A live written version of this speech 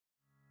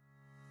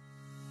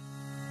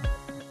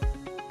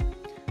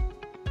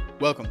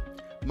Welcome.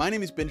 My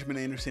name is Benjamin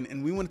Anderson,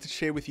 and we wanted to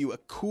share with you a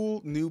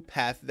cool new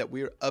path that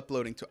we are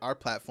uploading to our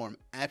platform,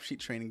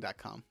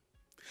 AppSheetTraining.com.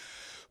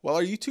 While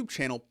our YouTube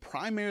channel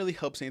primarily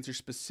helps answer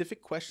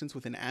specific questions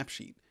within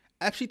AppSheet,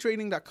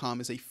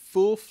 AppSheetTraining.com is a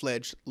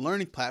full-fledged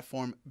learning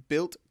platform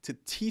built to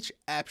teach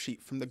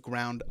AppSheet from the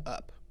ground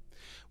up.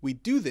 We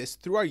do this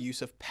through our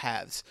use of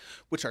paths,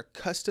 which are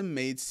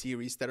custom-made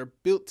series that are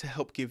built to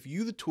help give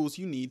you the tools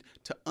you need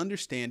to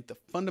understand the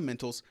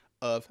fundamentals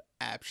of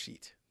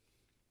AppSheet.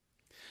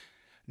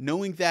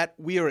 Knowing that,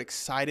 we are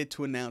excited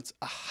to announce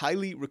a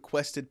highly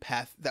requested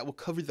path that will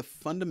cover the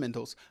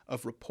fundamentals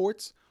of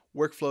reports,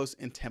 workflows,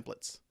 and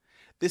templates.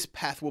 This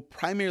path will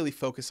primarily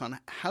focus on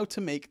how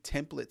to make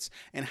templates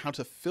and how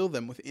to fill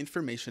them with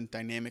information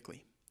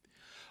dynamically.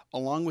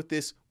 Along with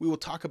this, we will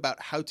talk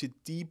about how to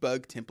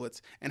debug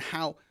templates and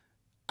how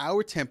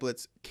our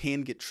templates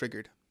can get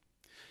triggered.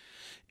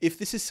 If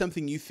this is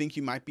something you think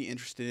you might be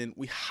interested in,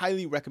 we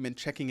highly recommend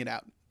checking it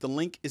out. The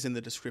link is in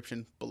the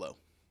description below.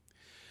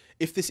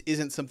 If this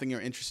isn't something you're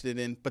interested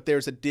in, but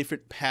there's a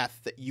different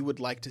path that you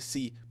would like to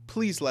see,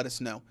 please let us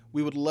know.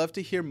 We would love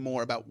to hear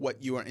more about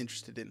what you are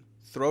interested in.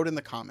 Throw it in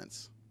the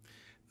comments.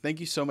 Thank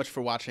you so much for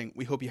watching.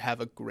 We hope you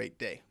have a great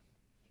day.